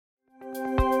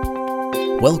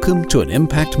Welcome to an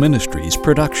Impact Ministries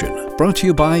production, brought to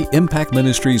you by Impact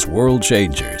Ministries World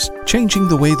Changers, changing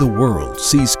the way the world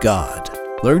sees God.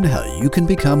 Learn how you can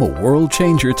become a world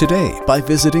changer today by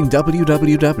visiting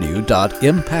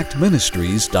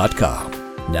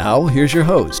www.impactministries.com. Now, here's your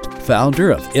host, founder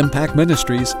of Impact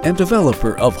Ministries and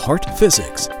developer of Heart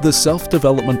Physics, the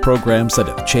self-development programs that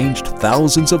have changed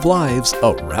thousands of lives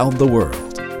around the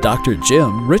world, Dr.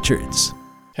 Jim Richards.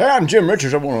 Hey, I'm Jim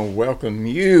Richards. I want to welcome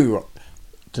you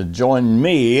to join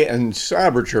me in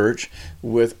Cyber Church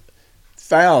with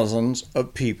thousands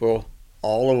of people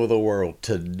all over the world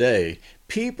today.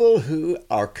 People who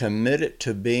are committed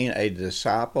to being a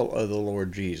disciple of the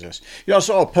Lord Jesus. You know, I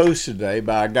saw a post today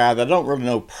by a guy that I don't really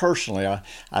know personally.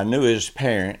 I knew his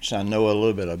parents. I know a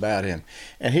little bit about him.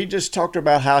 And he just talked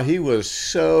about how he was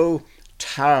so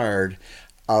tired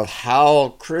of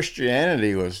how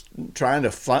Christianity was trying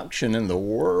to function in the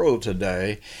world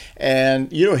today.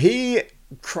 And, you know, he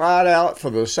cried out for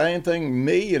the same thing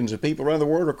millions of people around the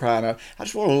world are crying out. I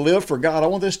just want to live for God. I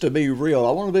want this to be real.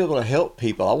 I want to be able to help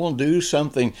people. I want to do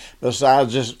something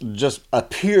besides just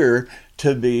appear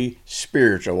to be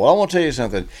spiritual. Well, I want to tell you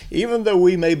something. Even though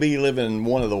we may be living in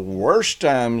one of the worst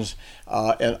times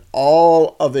in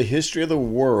all of the history of the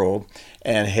world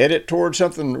and headed towards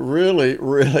something really,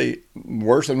 really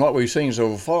worse than what we've seen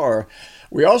so far,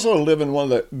 we also live in one of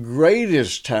the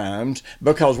greatest times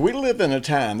because we live in a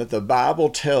time that the Bible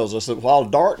tells us that while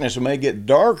darkness may get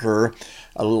darker,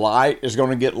 a light is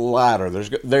going to get lighter.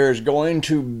 There's going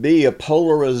to be a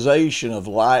polarization of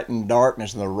light and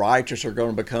darkness, and the righteous are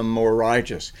going to become more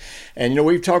righteous. And, you know,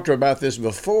 we've talked about this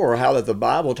before, how that the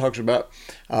Bible talks about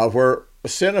where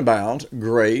sin abounds,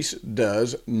 grace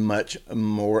does much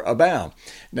more abound.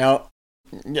 Now,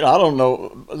 you know, I don't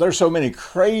know, there's so many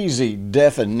crazy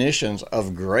definitions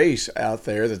of grace out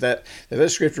there that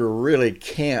scripture really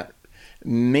can't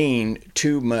mean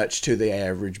too much to the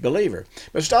average believer.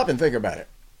 But stop and think about it.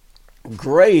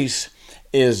 Grace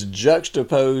is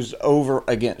juxtaposed over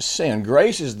against sin.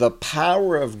 Grace is the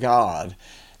power of God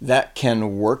that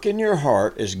can work in your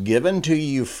heart, is given to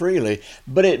you freely,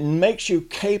 but it makes you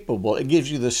capable. It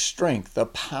gives you the strength, the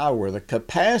power, the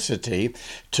capacity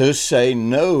to say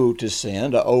no to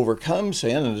sin, to overcome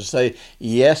sin, and to say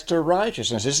yes to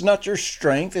righteousness. It's not your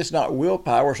strength. It's not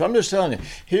willpower. So I'm just telling you,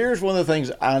 here's one of the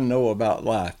things I know about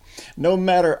life. No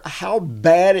matter how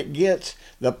bad it gets,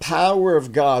 the power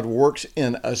of God works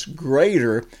in us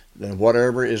greater than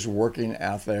whatever is working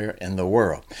out there in the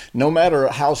world. No matter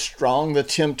how strong the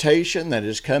temptation that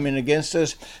is coming against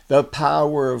us, the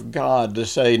power of God to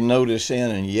say no to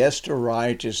sin and yes to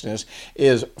righteousness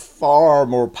is far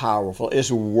more powerful.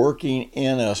 It's working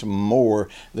in us more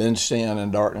than sin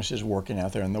and darkness is working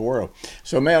out there in the world.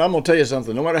 So, man, I'm going to tell you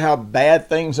something. No matter how bad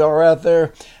things are out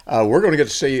there, we're going to get to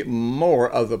see more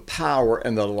of the power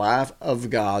and the life of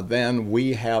God than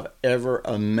we have ever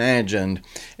imagined.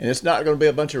 And it's not going to be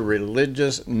a bunch of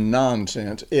religious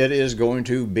nonsense. It is going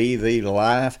to be the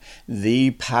life,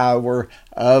 the power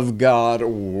of God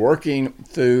working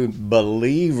through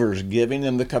believers, giving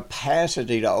them the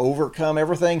capacity to overcome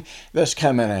everything that's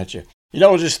coming at you. You know,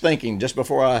 I was just thinking just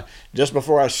before I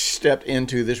stepped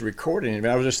into this recording,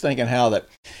 I was just thinking how that,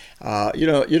 I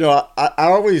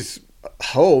always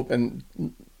hope and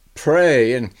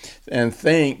pray and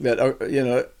think that,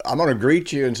 I'm going to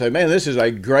greet you and say, man, this is a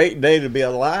great day to be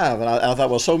alive. And I thought,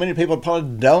 well, so many people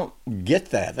probably don't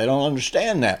get that. They don't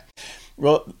understand that.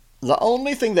 Well, the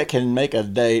only thing that can make a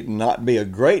day not be a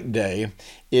great day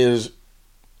is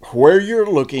where you're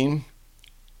looking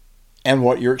and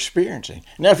what you're experiencing.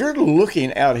 Now, if you're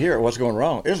looking out here at what's going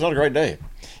wrong, it's not a great day.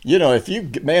 You know, if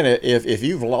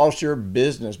you've lost your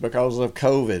business because of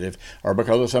COVID, or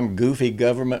because of some goofy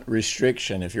government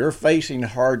restriction, if you're facing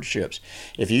hardships,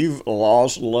 if you've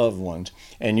lost loved ones,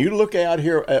 and you look out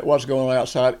here at what's going on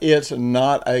outside, it's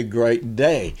not a great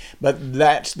day. But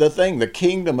that's the thing. The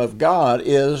kingdom of God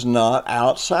is not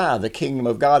outside. The kingdom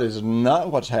of God is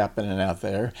not what's happening out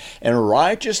there. And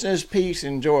righteousness, peace,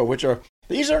 and joy,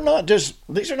 these are not just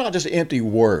empty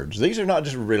words. These are not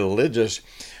just religious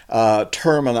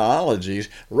terminologies.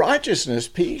 Righteousness,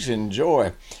 peace, and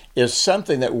joy is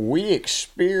something that we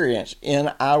experience in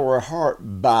our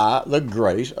heart by the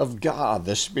grace of God,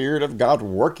 the Spirit of God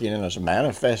working in us,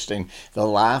 manifesting the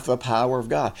life, the power of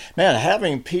God. Man,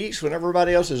 having peace when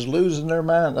everybody else is losing their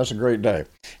mind, that's a great day.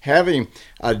 Having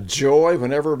a joy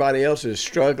when everybody else is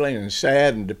struggling and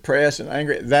sad and depressed and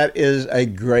angry, that is a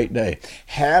great day.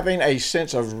 Having a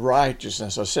sense of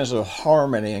righteousness, a sense of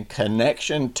harmony and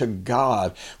connection to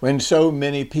God when so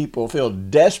many people feel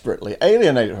desperately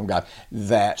alienated from God,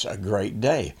 that's a great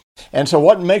day. And so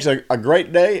what makes a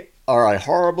great day or a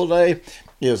horrible day?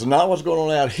 is not what's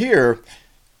going on out here,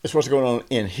 it's what's going on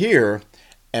in here,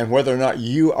 and whether or not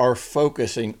you are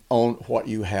focusing on what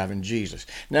you have in Jesus.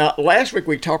 Now, last week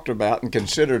we talked about and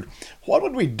considered what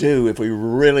would we do if we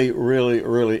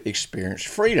really experienced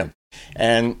freedom.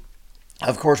 And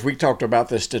of course, we talked about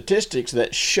the statistics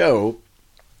that show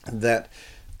that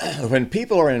when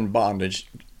people are in bondage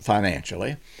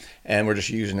financially, and we're just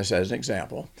using this as an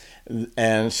example,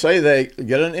 and say they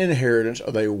get an inheritance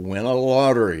or they win a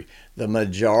lottery, the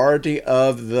majority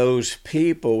of those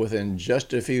people within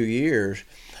just a few years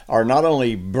are not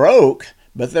only broke,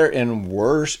 but they're in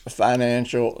worse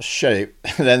financial shape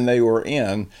than they were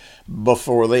in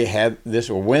before they had this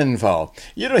windfall.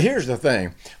 You know, here's the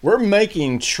thing. We're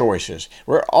making choices.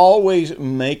 We're always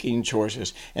making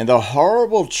choices. And the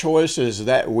horrible choices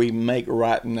that we make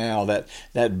right now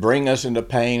that bring us into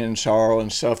pain and sorrow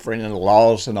and suffering and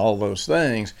loss and all those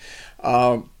things,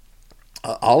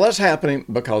 all that's happening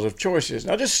because of choices.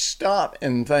 Now just stop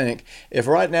and think, if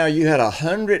right now you had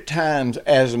 100 times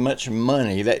as much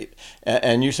money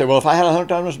and you say, well, if I had 100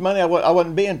 times as much money, I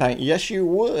wouldn't be in pain. Yes, you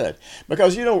would.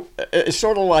 Because, you know, it's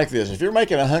sort of like this. If you're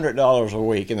making $100 a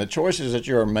week and the choices that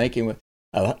you're making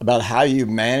about how you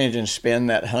manage and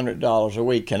spend that $100 a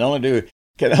week can only do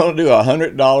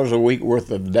 $100 a week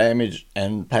worth of damage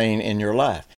and pain in your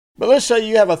life. But let's say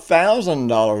you have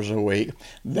 $1,000 a week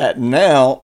that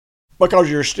now,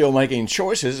 because you're still making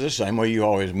choices the same way you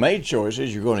always made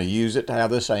choices, you're going to use it to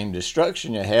have the same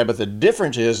destruction you had. But the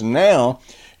difference is now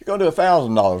you're going to do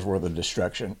 $1,000 worth of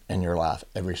destruction in your life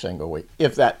every single week,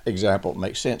 if that example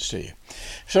makes sense to you.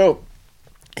 So,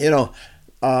 you know,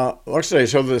 let's say,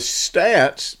 so the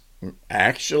stats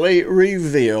actually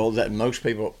reveal that most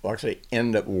people actually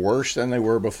end up worse than they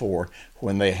were before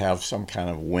when they have some kind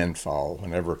of windfall,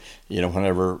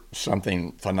 whenever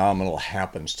something phenomenal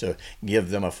happens to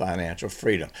give them a financial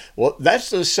freedom. Well,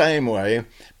 that's the same way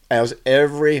as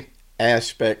every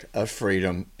aspect of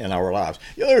freedom in our lives.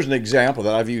 You know, there's an example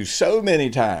that I've used so many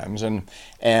times, and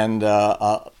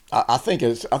I think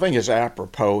it's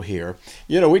apropos here.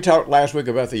 You know, we talked last week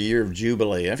about the year of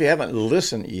Jubilee. If you haven't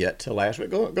listened yet to last week,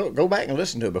 go back and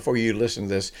listen to it before you listen to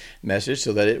this message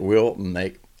so that it will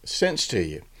make sense to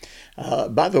you.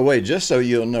 By the way, just so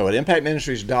you'll know, at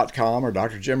impactministries.com or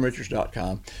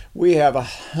drjimrichards.com, we have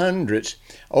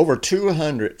over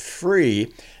 200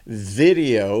 free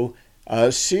video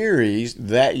series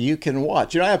that you can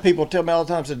watch. You know, I have people tell me all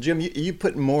the time, said, Jim, you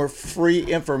put more free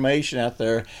information out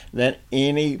there than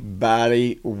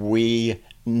anybody we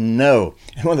know.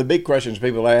 And one of the big questions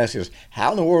people ask is, how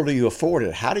in the world do you afford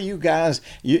it? How do you guys,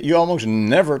 you almost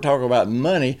never talk about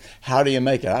money. How do you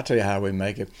make it? I'll tell you how we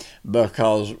make it.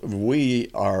 Because we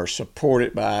are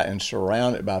supported by and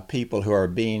surrounded by people who are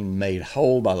being made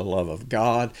whole by the love of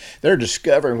God. They're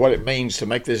discovering what it means to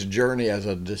make this journey as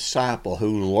a disciple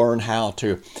who learn how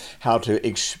to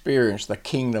experience the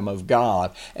kingdom of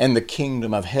God and the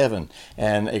kingdom of heaven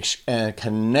and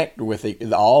connect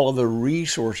with all of the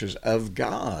resources of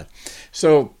God.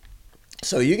 So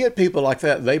you get people like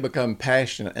that, they become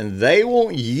passionate, and they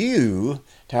want you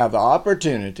to have the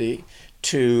opportunity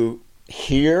to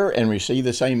hear and receive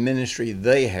the same ministry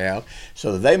they have,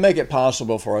 so that they make it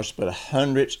possible for us to put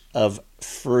hundreds of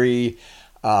free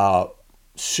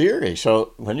series.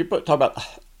 So when you talk about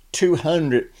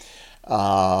 200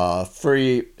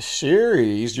 free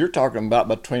series, you're talking about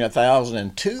between 1,000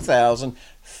 and 2,000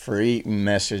 free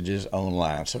messages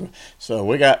online. So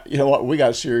we got, you know what, we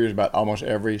got series about almost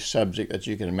every subject that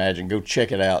you can imagine. Go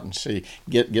check it out and see,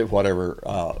 get whatever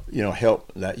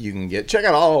help that you can get. Check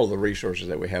out all the resources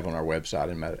that we have on our website,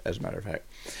 as a matter of fact.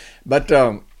 But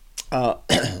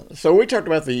so we talked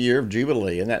about the year of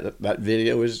Jubilee, and that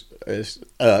video is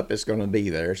up. It's going to be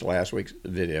there. It's last week's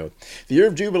video. The year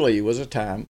of Jubilee was a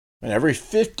time when every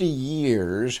 50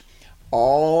 years,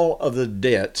 all of the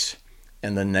debts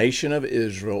and the nation of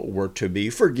Israel were to be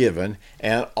forgiven,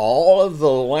 and all of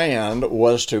the land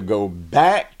was to go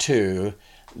back to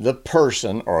the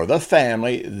person or the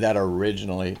family that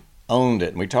originally owned it.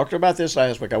 And we talked about this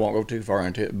last week. I won't go too far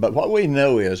into it. But what we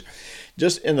know is,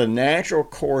 just in the natural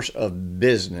course of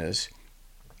business,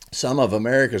 some of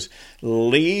America's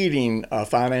leading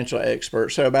financial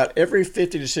experts say about every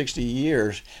 50 to 60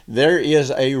 years, there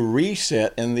is a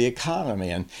reset in the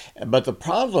economy. But the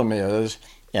problem is,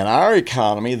 in our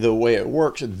economy, the way it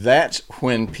works, that's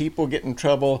when people get in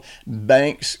trouble,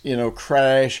 banks,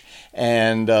 crash,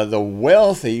 and the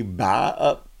wealthy buy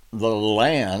up the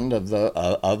land of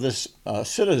the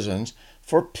citizens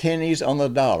for pennies on the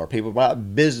dollar. People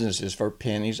bought businesses for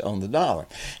pennies on the dollar.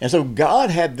 And so God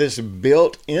had this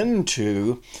built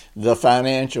into the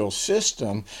financial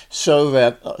system so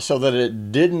that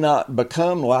it did not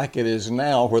become like it is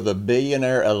now, where the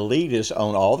billionaire elitists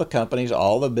own all the companies,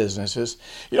 all the businesses.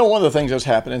 You know, one of the things that's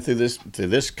happening through this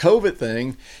COVID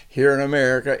thing here in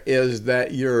America is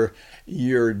that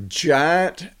your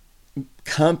giant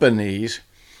companies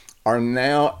are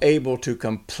now able to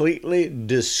completely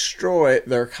destroy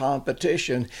their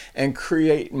competition and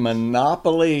create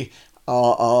monopoly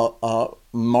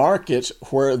markets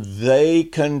where they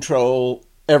control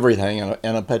everything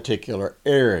in a particular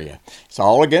area. It's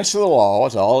all against the law.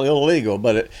 It's all illegal.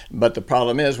 But the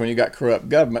problem is, when you got corrupt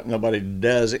government, nobody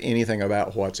does anything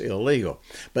about what's illegal.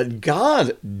 But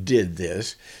God did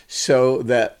this so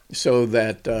that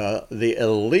the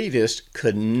elitist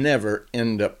could never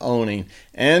end up owning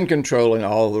and controlling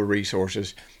all the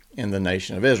resources in the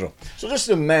nation of Israel. So just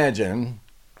imagine,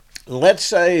 let's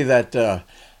say that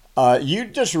you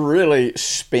just really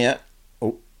spent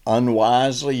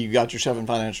unwisely, you got yourself in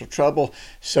financial trouble,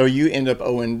 so you end up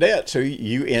owing debt, so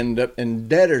you end up in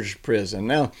debtor's prison.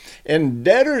 Now, in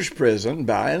debtor's prison,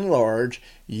 by and large,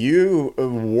 you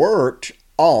worked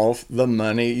off the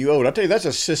money you owed. I tell you, that's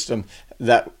a system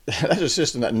that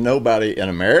nobody in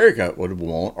America would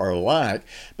want or like,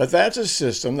 but that's a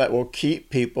system that will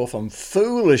keep people from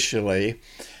foolishly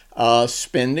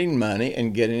spending money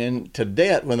and getting into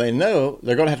debt when they know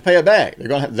they're going to have to pay it back.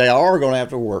 They are going to have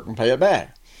to work and pay it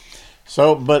back.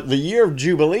 So, but the year of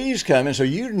Jubilee is coming, so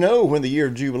you know when the year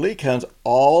of Jubilee comes,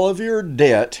 all of your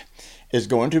debt is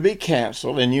going to be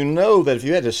canceled, and you know that if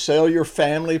you had to sell your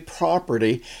family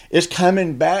property, it's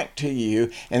coming back to you,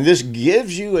 and this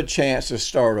gives you a chance to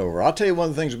start over. I'll tell you one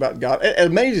of the things about God. It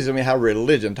amazes me how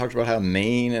religion talks about how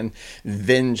mean and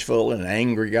vengeful and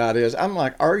angry God is. I'm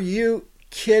like, are you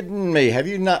kidding me? Have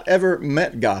you not ever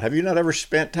met God? Have you not ever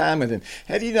spent time with Him?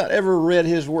 Have you not ever read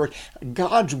His Word?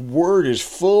 God's Word is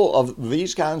full of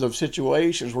these kinds of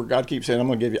situations where God keeps saying,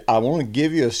 I want to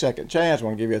give you a second chance. I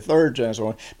want to give you a third chance.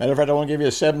 Matter of fact, I want to give you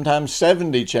a 7 times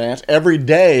 70 chance every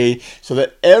day, so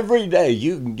that every day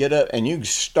you can get up and you can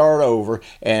start over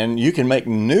and you can make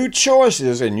new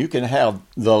choices and you can have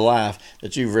the life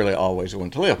that you've really always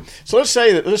wanted to live. So let's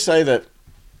say that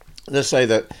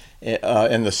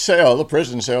in the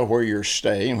prison cell where you're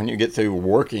staying, when you get through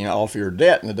working off your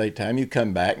debt in the daytime, you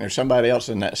come back and there's somebody else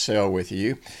in that cell with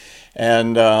you.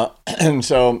 And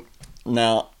so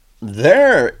now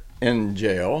they're in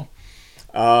jail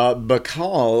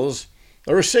because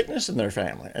there was sickness in their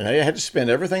family, and they had to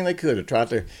spend everything they could to try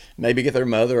to maybe get their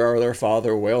mother or their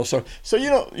father well. So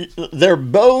they're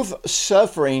both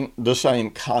suffering the same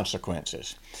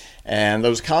consequences. And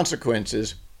those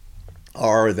consequences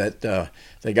are that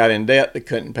they got in debt, they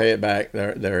couldn't pay it back,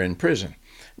 they're in prison.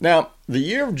 Now,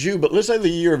 let's say the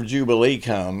year of Jubilee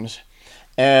comes,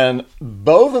 and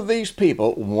both of these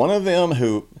people, one of them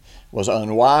who was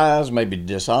unwise, maybe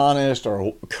dishonest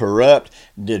or corrupt,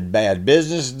 did bad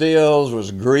business deals,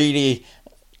 was greedy,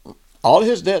 all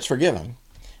his debt's forgiven.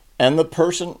 And the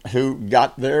person who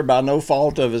got there by no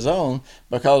fault of his own,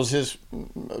 because his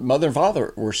mother and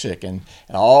father were sick, and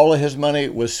all of his money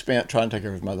was spent trying to take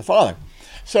care of his mother and father.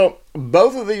 So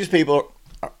both of these people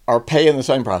are paying the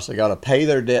same price. They got to pay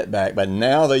their debt back, but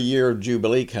now the year of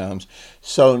Jubilee comes.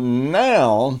 So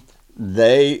now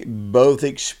they both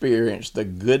experience the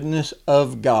goodness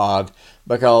of God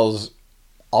because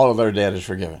all of their debt is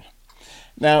forgiven.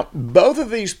 Now, both of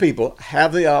these people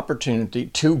have the opportunity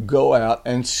to go out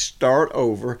and start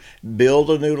over,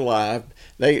 build a new life.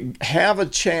 They have a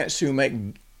chance to make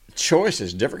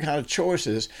choices, different kind of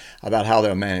choices about how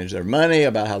they'll manage their money,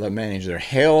 about how they'll manage their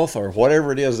health, or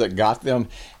whatever it is that got them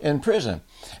in prison.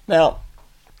 Now,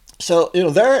 so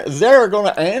they're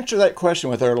going to answer that question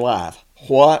with their life.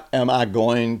 What am I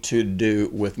going to do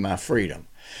with my freedom?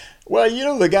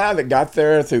 Well, the guy that got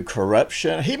there through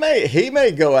corruption, he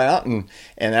may go out and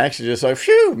actually just say,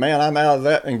 phew, man, I'm out of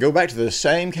that, and go back to the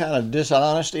same kind of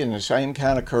dishonesty and the same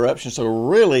kind of corruption. So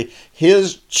really,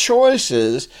 his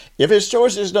choices, if his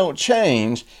choices don't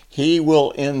change, he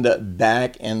will end up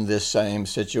back in this same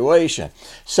situation.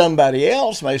 Somebody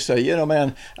else may say,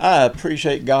 man, I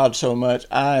appreciate God so much.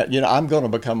 I'm going to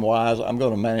become wise. I'm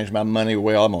going to manage my money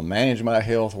well. I'm going to manage my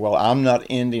health well. I'm not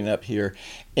ending up here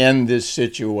in this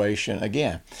situation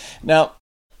again. Now,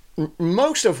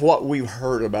 most of what we've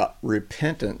heard about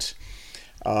repentance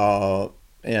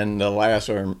in the last,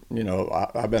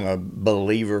 I've been a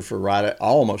believer for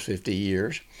almost 50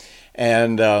 years.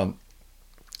 And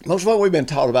most of what we've been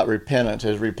taught about repentance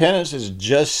is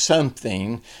just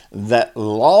something that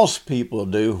lost people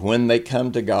do when they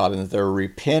come to God and that they're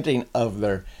repenting of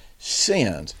their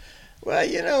sins.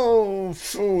 Well,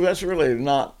 that's really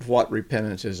not what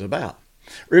repentance is about.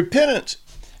 Repentance,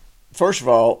 first of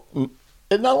all,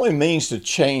 it not only means to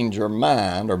change your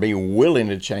mind or be willing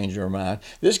to change your mind.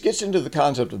 This gets into the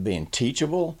concept of being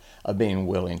teachable, of being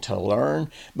willing to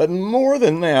learn. But more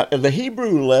than that, the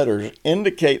Hebrew letters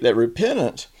indicate that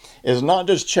repentance is not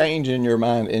just change in your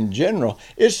mind in general.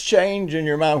 It's change in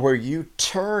your mind where you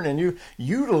turn and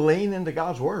you lean into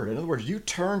God's Word. In other words, you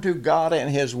turn to God and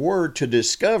His Word to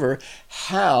discover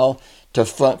how to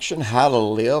function, how to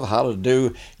live, how to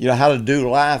do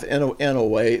life in a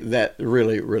way that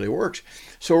really, really works.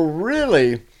 So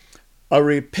really, a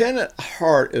repentant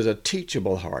heart is a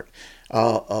teachable heart.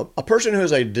 A person who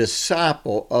is a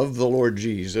disciple of the Lord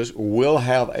Jesus will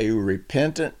have a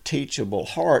repentant, teachable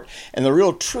heart. And the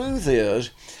real truth is,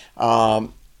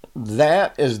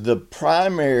 that is the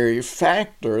primary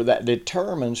factor that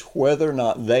determines whether or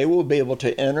not they will be able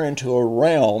to enter into a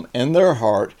realm in their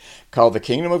heart called the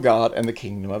kingdom of God and the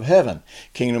kingdom of heaven.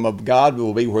 Kingdom of God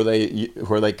will be where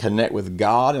they connect with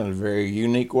God in a very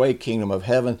unique way. Kingdom of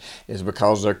heaven is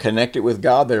because they're connected with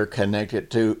God, they're connected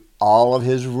to all of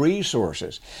His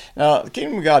resources. Now, the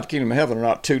kingdom of God and the kingdom of heaven are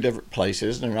not two different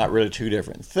places. They're not really two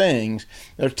different things.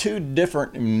 They're two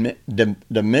different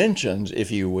dimensions,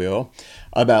 if you will,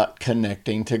 about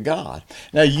connecting to God.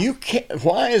 Now,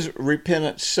 why is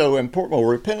repentance so important? Well,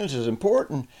 repentance is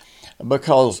important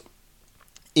because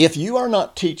if you are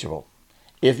not teachable,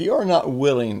 if you are not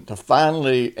willing to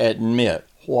finally admit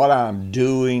what I'm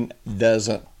doing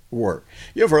doesn't work.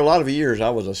 For a lot of years,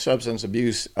 I was a substance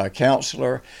abuse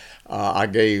counselor. I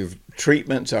gave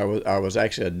treatments. I was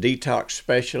actually a detox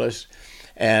specialist.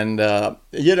 And, the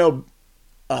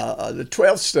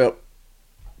 12-step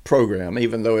program,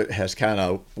 even though it has kind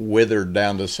of withered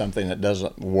down to something that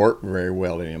doesn't work very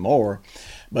well anymore,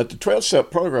 but the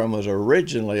 12-step program was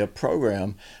originally a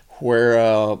program where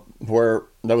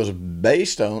that was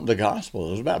based on the gospel.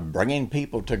 It was about bringing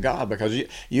people to God, because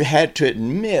you had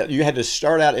to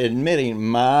start out admitting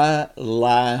my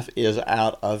life is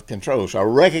out of control. So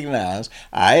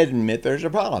I admit there's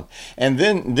a problem. And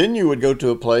then you would go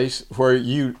to a place where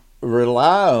you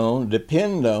rely on,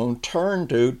 depend on, turn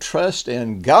to, trust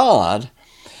in God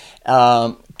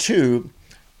to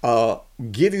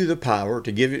give you the power,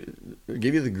 to give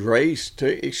you the grace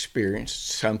to experience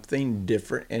something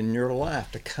different in your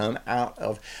life, to come out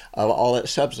of all that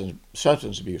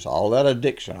substance abuse, all that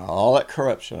addiction, all that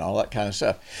corruption, all that kind of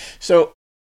stuff. So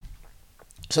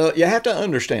you have to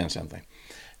understand something.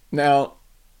 Now,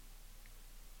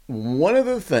 one of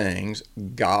the things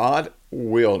God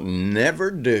will never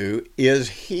do is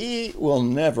He will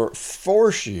never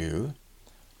force you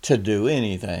to do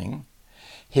anything.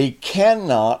 He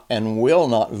cannot and will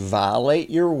not violate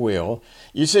your will.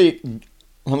 You see,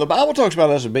 when the Bible talks about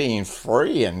us being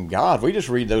free in God, we just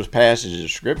read those passages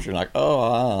of Scripture like, oh,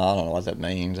 I don't know what that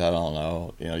means. I don't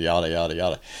know, yada, yada,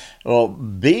 yada. Well,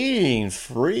 being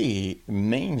free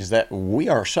means that we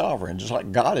are sovereign, just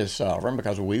like God is sovereign,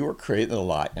 because we were created in the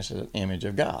likeness and image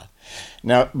of God.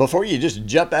 Now, before you just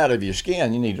jump out of your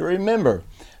skin, you need to remember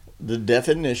the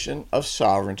definition of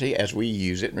sovereignty as we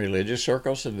use it in religious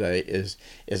circles today is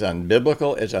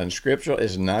unbiblical, it's unscriptural,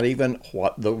 it's not even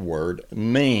what the word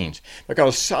means.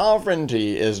 Because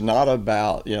sovereignty is not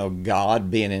about, God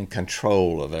being in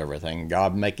control of everything,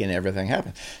 God making everything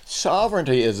happen.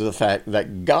 Sovereignty is the fact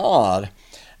that God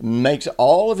makes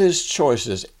all of His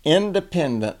choices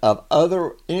independent of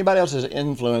anybody else's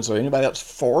influence or anybody else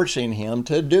forcing Him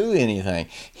to do anything.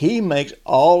 He makes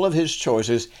all of His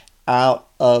choices out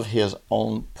of His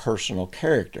own personal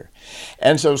character.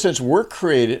 And so since we're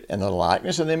created in the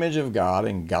likeness and image of God,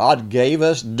 and God gave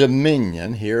us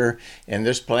dominion here in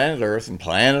this planet Earth,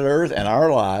 and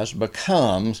our lives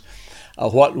becomes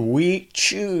what we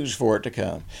choose for it to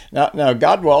come. Now,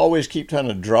 God will always keep trying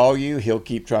to draw you. He'll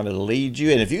keep trying to lead you.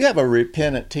 And if you have a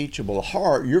repentant, teachable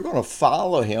heart, you're going to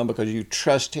follow Him because you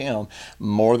trust Him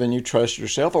more than you trust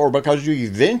yourself, or because you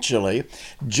eventually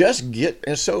just get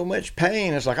in so much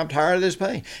pain. It's like, I'm tired of this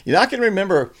pain. I can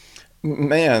remember,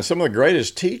 some of the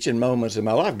greatest teaching moments in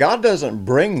my life. God doesn't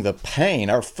bring the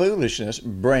pain. Our foolishness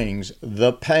brings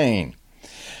the pain.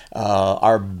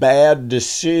 Our bad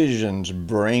decisions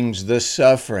brings the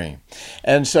suffering.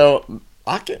 And so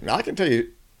I can tell you,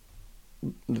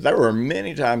 there were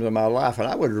many times in my life when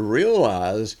I would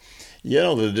realize,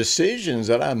 The decisions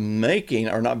that I'm making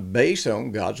are not based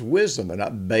on God's wisdom. They're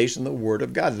not based on the Word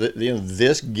of God.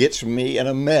 This gets me in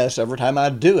a mess every time I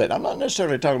do it. I'm not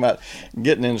necessarily talking about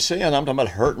getting in sin. I'm talking about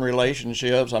hurting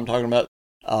relationships. I'm talking about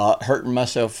hurting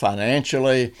myself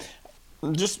financially.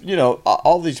 Just,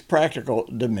 all these practical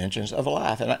dimensions of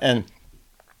life. And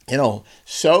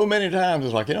so many times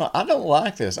it's like, I don't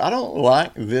like this. I don't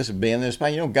like this being this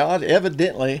pain. God,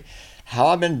 evidently, how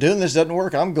I've been doing this doesn't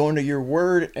work. I'm going to your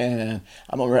word and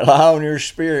I'm going to rely on your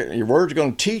spirit. Your word's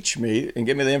going to teach me and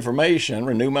give me the information,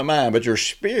 renew my mind. But your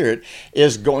spirit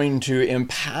is going to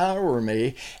empower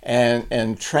me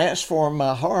and transform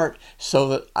my heart so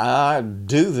that I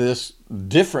do this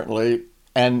differently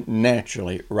and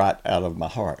naturally right out of my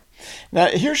heart. Now,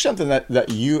 here's something that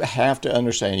you have to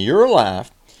understand. Your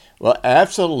life will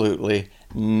absolutely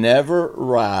never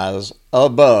rise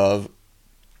above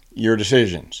your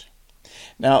decisions.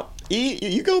 Now,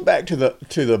 you go back to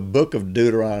the book of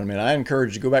Deuteronomy, and I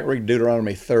encourage you to go back and read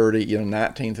Deuteronomy 30,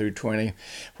 19 through 20,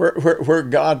 where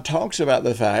God talks about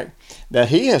the fact that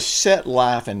He has set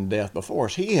life and death before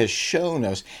us. He has shown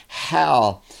us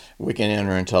how we can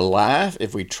enter into life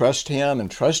if we trust Him and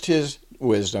trust His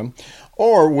wisdom,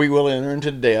 or we will enter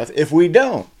into death if we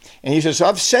don't. And He says, so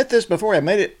I've set this before you. I've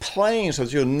made it plain so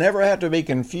that you'll never have to be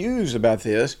confused about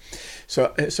this.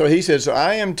 So He says, so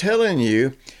I am telling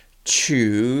you,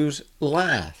 choose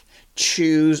life.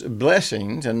 Choose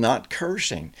blessings and not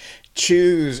cursing.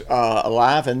 Choose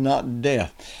life and not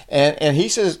death. And He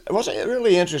says, what's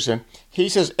really interesting, He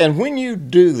says, and when you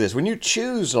do this, when you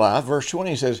choose life, verse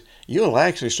 20 says, you'll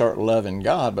actually start loving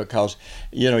God because,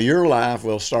 your life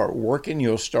will start working.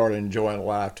 You'll start enjoying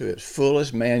life to its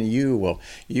fullest. Man, you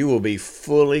will be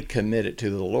fully committed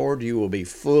to the Lord. You will be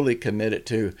fully committed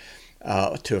to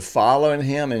following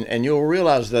Him, and you'll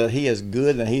realize that He is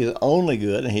good and He is only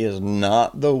good, and He is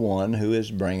not the one who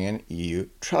is bringing you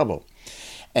trouble.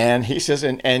 And He says,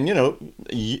 and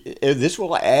this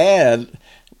will add,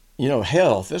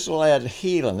 health. This will add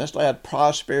healing. This will add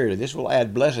prosperity. This will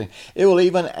add blessing. It will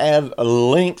even add a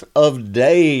length of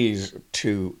days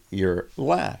to your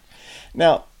life.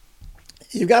 Now,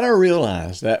 you've got to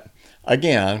realize that,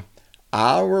 again,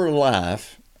 our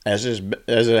life, as it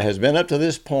has been up to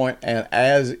this point and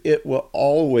as it will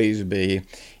always be,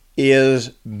 is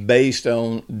based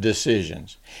on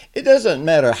decisions. It doesn't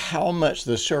matter how much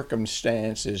the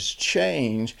circumstances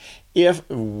change. If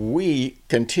we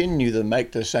continue to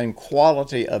make the same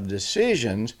quality of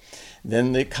decisions,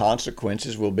 then the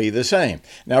consequences will be the same.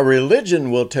 Now,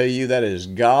 religion will tell you that is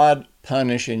God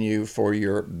punishing you for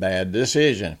your bad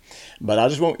decision. But I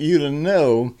just want you to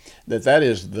know that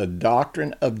is the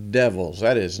doctrine of devils.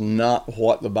 That is not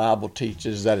what the Bible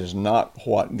teaches. That is not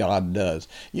what God does.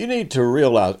 You need to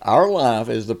realize our life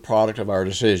is the product of our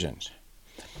decisions.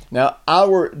 Now,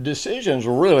 our decisions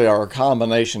really are a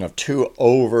combination of two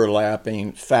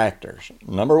overlapping factors.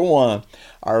 Number one,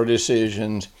 our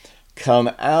decisions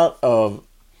come out of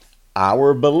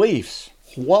our beliefs.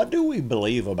 What do we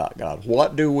believe about God?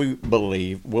 What do we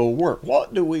believe will work?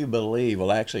 What do we believe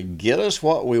will actually get us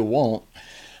what we want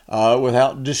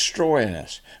without destroying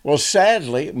us? Well,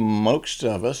 sadly, most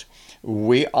of us,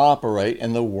 we operate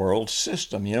in the world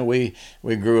system. We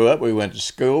grew up, we went to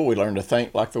school, we learned to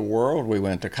think like the world. We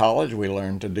went to college, we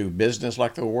learned to do business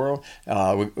like the world.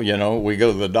 We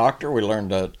go to the doctor, we learn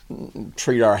to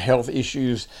treat our health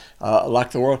issues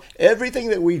like the world. Everything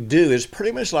that we do is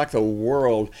pretty much like the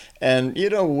world. And,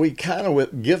 we kind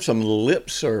of give some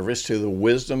lip service to the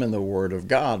wisdom and the Word of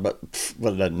God, but it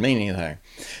doesn't mean anything.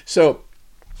 So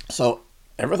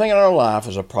everything in our life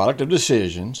is a product of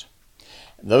decisions.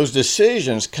 Those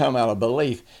decisions come out of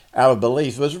belief.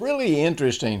 What's really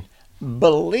interesting,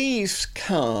 beliefs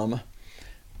come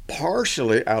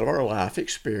partially out of our life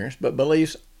experience, but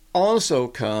beliefs also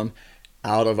come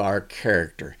out of our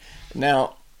character.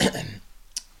 Now,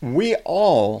 we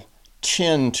all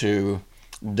tend to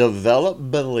develop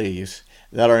beliefs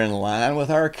that are in line with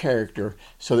our character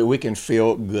so that we can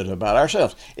feel good about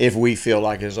ourselves. If we feel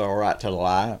like it's all right to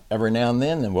lie every now and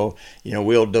then we'll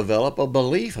develop a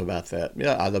belief about that.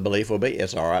 The belief will be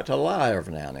it's all right to lie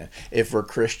every now and then. If we're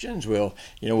Christians, we'll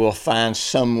find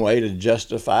some way to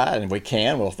justify it, and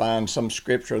we'll find some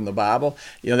scripture in the Bible,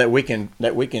 that we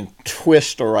can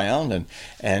twist around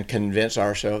and convince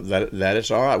ourselves that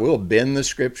it's all right. We'll bend the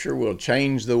scripture, we'll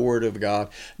change the Word of God,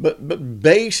 but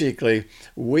basically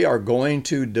we are going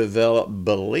to develop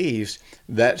beliefs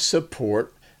that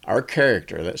support our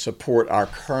character, that support our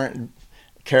current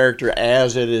character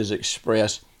as it is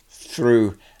expressed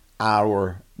through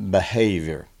our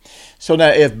behavior. So now,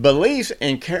 if beliefs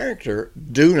and character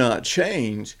do not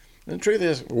change, the truth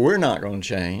is we're not going to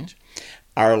change.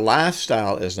 Our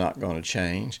lifestyle is not going to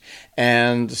change.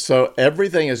 And so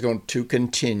everything is going to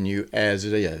continue as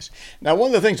it is. Now, one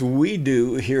of the things we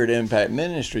do here at Impact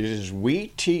Ministries is we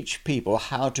teach people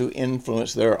how to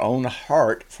influence their own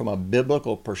heart from a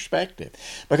biblical perspective.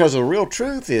 Because the real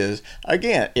truth is,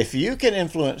 again, if you can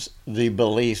influence the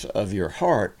beliefs of your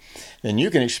heart, then you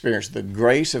can experience the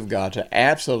grace of God to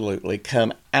absolutely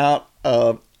come out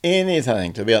of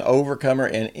anything, to be an overcomer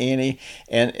in any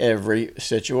and every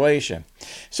situation.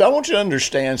 So I want you to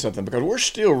understand something, because we're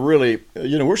still really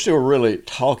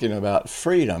talking about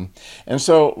freedom. And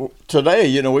so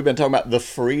today, we've been talking about the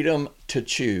freedom to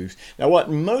choose. Now,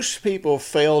 what most people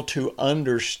fail to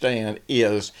understand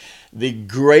is the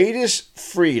greatest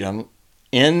freedom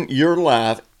in your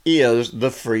life is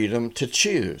the freedom to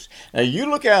choose. Now, you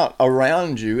look out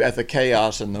around you at the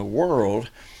chaos in the world,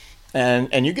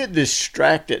 and you get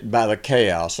distracted by the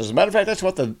chaos. As a matter of fact, that's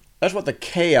what the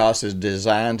chaos is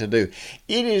designed to do.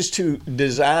 It is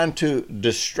designed to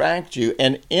distract you.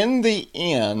 And in the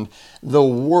end, the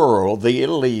world, the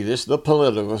elitists, the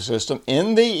political system,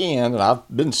 in the end, and I've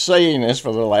been saying this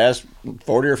for the last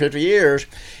 40 or 50 years,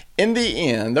 in the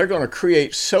end, they're going to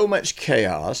create so much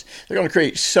chaos. They're going to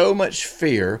create so much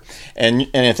fear. And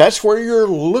if that's where you're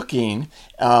looking,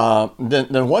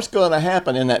 then what's going to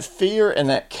happen in that fear and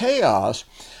that chaos,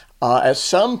 at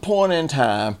some point in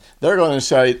time, they're going to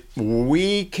say,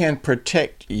 we can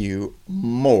protect you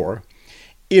more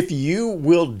if you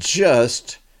will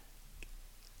just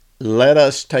let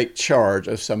us take charge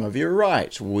of some of your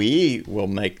rights. We will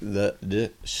make the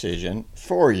decision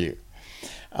for you.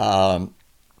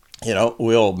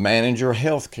 We'll manage your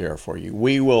health care for you.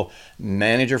 We will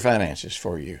manage your finances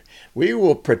for you. We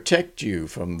will protect you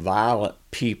from violent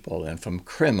people and from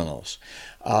criminals.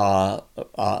 But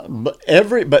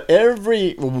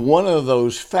every one of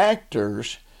those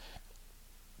factors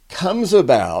comes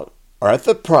about or at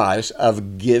the price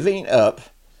of giving up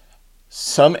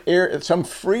some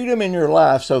freedom in your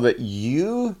life so that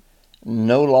you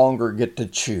no longer get to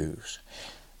choose.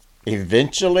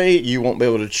 Eventually, you won't be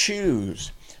able to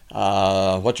choose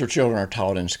what your children are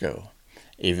taught in school.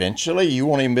 Eventually, you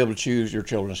won't even be able to choose your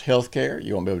children's health care.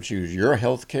 You won't be able to choose your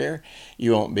health care.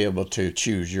 You won't be able to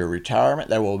choose your retirement.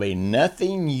 There will be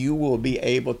nothing you will be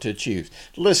able to choose.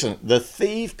 Listen, the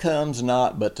thief comes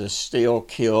not but to steal,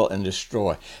 kill, and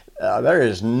destroy. There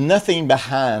is nothing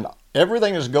behind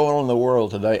everything that's going on in the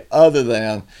world today other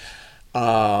than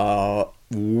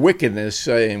wickedness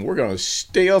saying, we're going to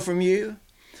steal from you.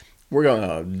 We're going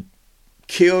to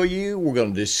kill you. We're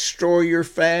going to destroy your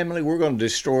family. We're going to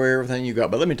destroy everything you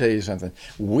got. But let me tell you something.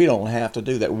 We don't have to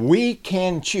do that. We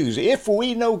can choose. If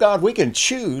we know God, we can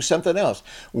choose something else.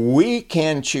 We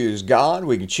can choose God.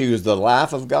 We can choose the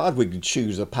life of God. We can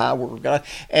choose the power of God.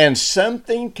 And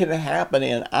something can happen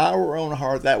in our own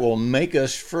heart that will make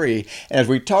us free. As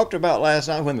we talked about last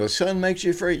night, when the Son makes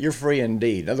you free, you're free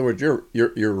indeed. In other words,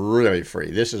 you're really free.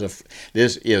 This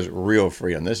is real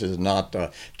freedom. This is not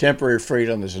temporary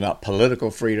freedom. This is not political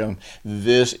freedom.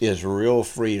 This is real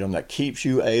freedom that keeps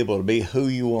you able to be who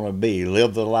you want to be,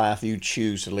 live the life you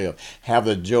choose to live, have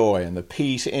the joy and the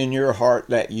peace in your heart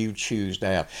that you choose to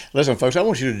have. Listen, folks, I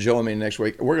want you to join me next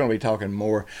week. We're going to be talking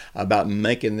more about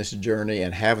making this journey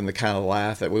and having the kind of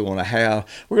life that we want to have.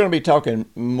 We're going to be talking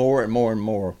more and more and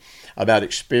more about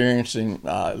experiencing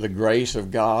the grace of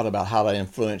God, about how to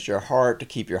influence your heart, to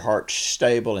keep your heart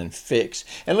stable and fixed.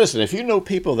 And listen, if you know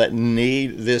people that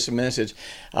need this message,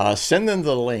 send them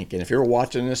the link. And if you're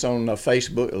watching this on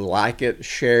Facebook, like it,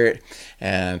 share it,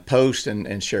 and post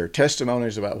and share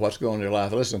testimonies about what's going on in your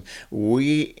life. Listen,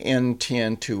 we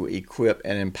intend to equip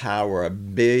and empower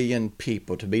 1 billion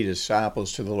people to be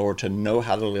disciples to the Lord, to know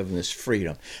how to live in this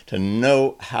freedom, to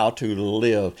know how to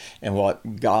live in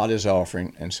what God is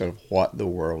offering instead of what the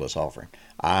world is offering.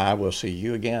 I will see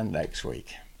you again next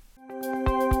week.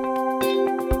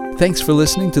 Thanks for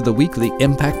listening to the weekly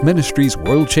Impact Ministries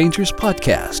World Changers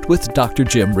podcast with Dr.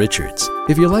 Jim Richards.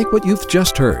 If you like what you've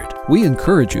just heard, we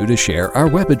encourage you to share our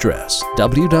web address,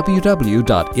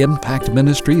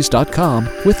 www.impactministries.com,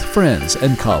 with friends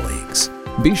and colleagues.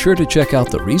 Be sure to check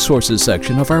out the resources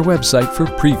section of our website for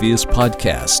previous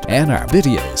podcasts and our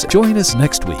videos. Join us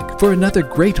next week for another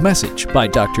great message by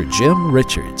Dr. Jim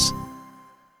Richards.